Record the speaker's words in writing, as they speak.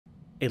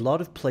A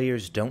lot of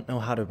players don't know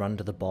how to run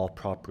to the ball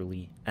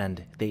properly,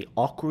 and they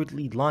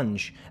awkwardly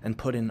lunge and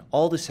put in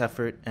all this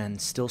effort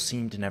and still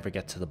seem to never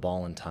get to the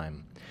ball in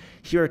time.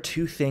 Here are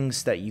two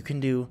things that you can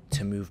do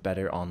to move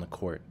better on the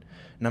court.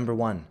 Number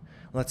one,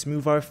 let's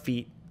move our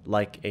feet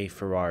like a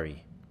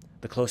Ferrari.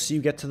 The closer you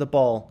get to the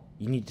ball,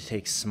 you need to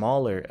take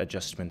smaller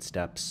adjustment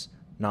steps,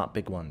 not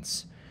big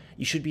ones.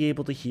 You should be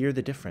able to hear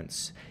the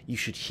difference. You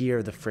should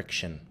hear the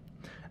friction.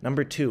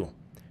 Number two,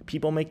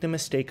 people make the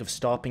mistake of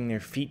stopping their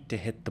feet to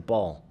hit the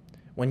ball.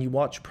 When you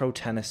watch pro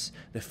tennis,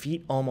 the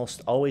feet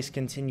almost always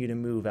continue to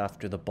move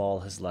after the ball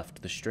has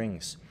left the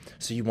strings,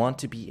 so you want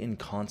to be in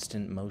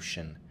constant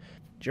motion.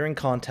 During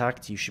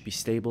contact, you should be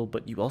stable,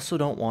 but you also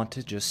don't want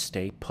to just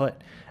stay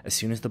put. As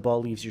soon as the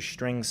ball leaves your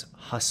strings,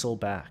 hustle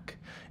back.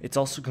 It's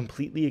also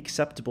completely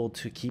acceptable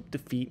to keep the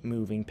feet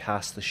moving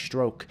past the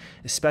stroke,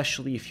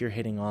 especially if you're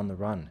hitting on the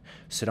run.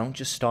 So don't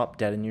just stop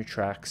dead in your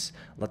tracks.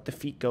 Let the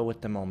feet go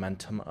with the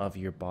momentum of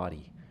your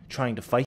body. Trying to fight